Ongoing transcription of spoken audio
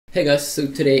Hey guys, so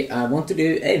today I want to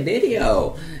do a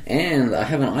video and I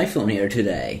have an iPhone here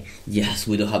today. Yes,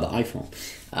 we do have the iPhone.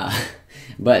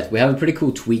 But we have a pretty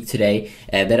cool tweak today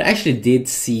that I actually did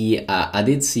see, I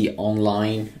did see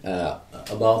online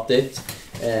about it.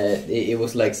 It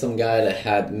was like some guy that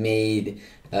had made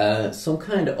some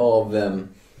kind of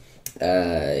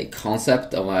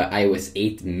concept of an iOS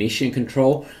 8 mission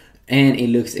control, and it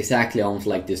looks exactly almost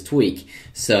like this tweak.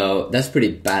 So that's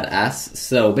pretty badass.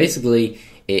 So basically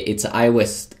it's an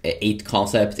iOS 8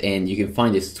 concept, and you can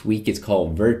find this tweak. It's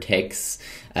called Vertex.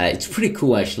 It's pretty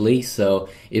cool actually. So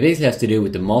it basically has to do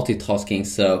with the multitasking.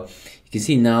 So you can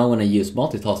see now when I use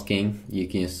multitasking, you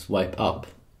can swipe up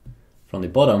from the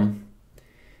bottom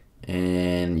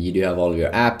and you do have all of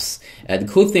your apps. The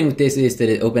cool thing with this is that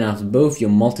it opens up both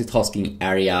your multitasking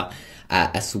area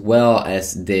as well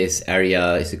as this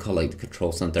area, is it called like the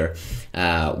control center,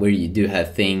 where you do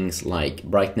have things like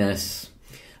brightness.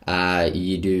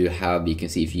 You do have, you can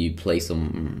see if you play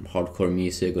some hardcore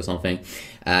music or something,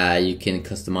 you can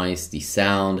customize the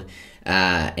sound,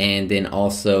 and then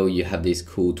also you have these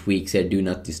cool tweaks here: do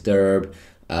not disturb,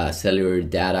 cellular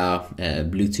data,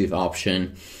 Bluetooth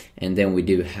option, and then we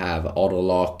do have auto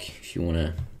lock if you want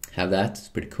to have that. It's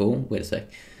pretty cool. Wait a sec,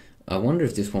 I wonder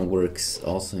if this one works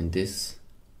also in this.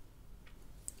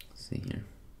 Let's see here.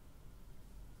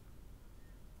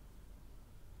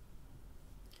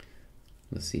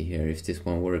 Let's see here if this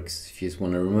one works. If you just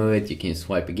want to remove it, you can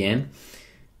swipe again.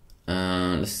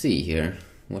 Let's see here.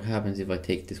 What happens if I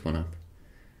take this one up?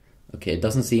 Okay, it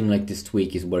doesn't seem like this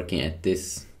tweak is working at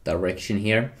this direction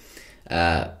here.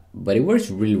 But it works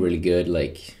really good,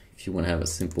 like if you want to have a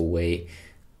simple way.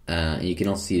 You can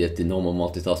also see that the normal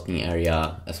multitasking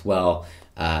area as well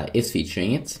is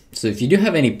featuring it. So if you do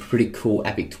have any pretty cool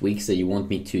epic tweaks that you want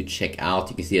me to check out,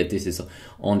 you can see that this is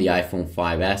on the iPhone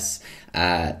 5S.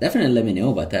 Definitely let me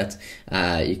know about that.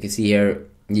 You can see here,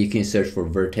 you can search for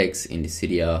Vertex in the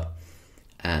Cydia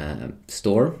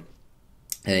store.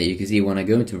 You can see when I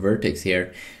go into Vertex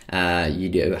here, you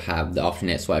do have the option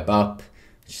to swipe up,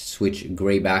 switch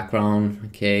gray background,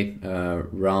 okay,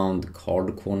 round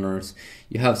card corners.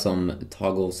 You have some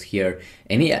toggles here,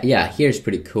 and yeah, here's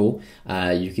pretty cool.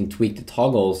 You can tweak the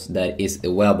toggles that is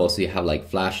available, so you have like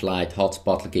flashlight,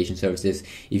 hotspot, location services.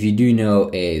 If you do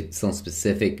know some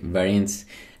specific variants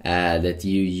that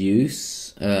you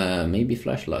use, maybe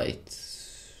flashlight.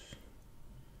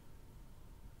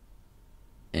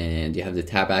 And you have the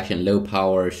tap action, low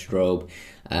power, strobe.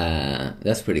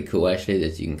 That's pretty cool actually,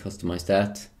 that you can customize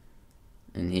that.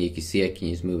 And here you can see I can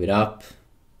just move it up.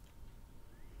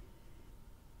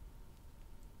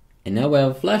 And now we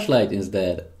have a flashlight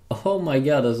instead. Oh my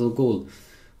god, that's so cool.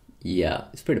 Yeah,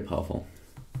 it's pretty powerful.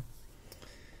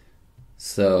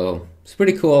 So it's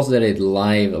pretty cool also that it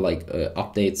live like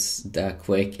updates that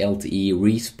quick. LTE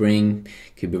respring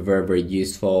could be very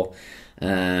useful.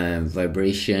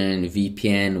 Vibration,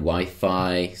 VPN,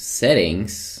 Wi-Fi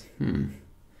settings.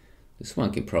 This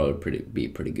one could probably be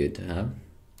pretty good to have.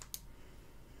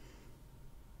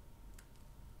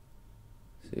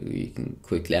 So you can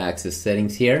quickly access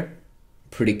settings here.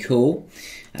 Pretty cool.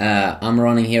 I'm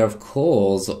running here, of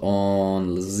course,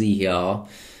 on cydia.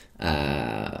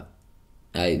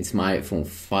 It's my iPhone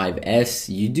 5S.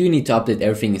 You do need to update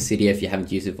everything in cydia if you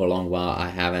haven't used it for a long while. I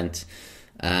haven't.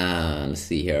 Let's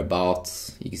see here about,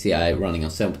 you can see I'm running on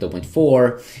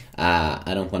 7.4.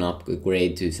 I don't want to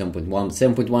upgrade to 7.1.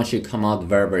 7.1 should come out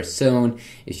very soon.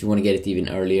 If you want to get it even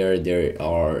earlier, there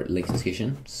are links in the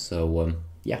description. So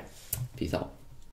yeah, peace out.